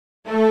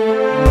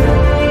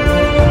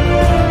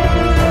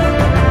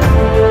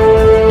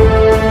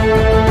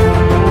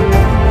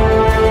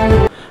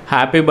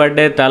Happy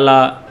birthday,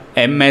 Thala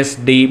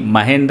MSD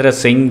Mahendra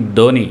Singh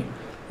Dhoni.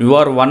 You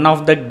are one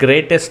of the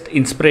greatest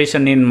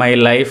inspiration in my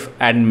life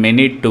and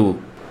many too.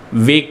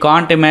 We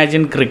can't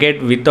imagine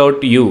cricket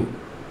without you.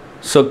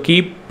 So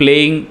keep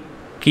playing,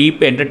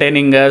 keep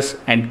entertaining us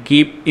and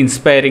keep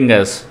inspiring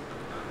us.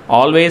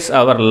 Always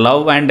our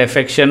love and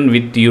affection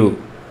with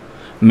you.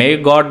 May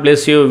God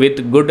bless you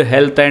with good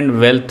health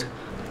and wealth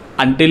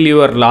until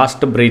your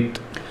last breath.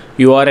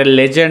 You are a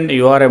legend,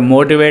 you are a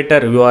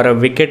motivator, you are a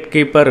wicket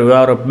keeper, you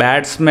are a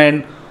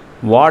batsman,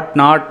 what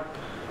not.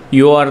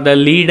 You are the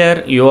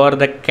leader, you are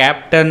the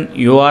captain,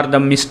 you are the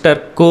Mr.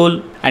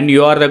 Cool, and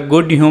you are the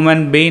good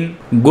human being,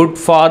 good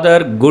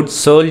father, good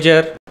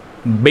soldier,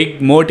 big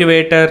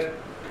motivator,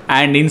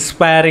 and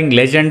inspiring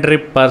legendary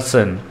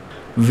person.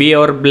 We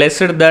are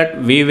blessed that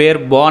we were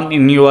born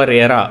in your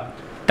era.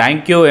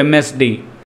 Thank you, MSD.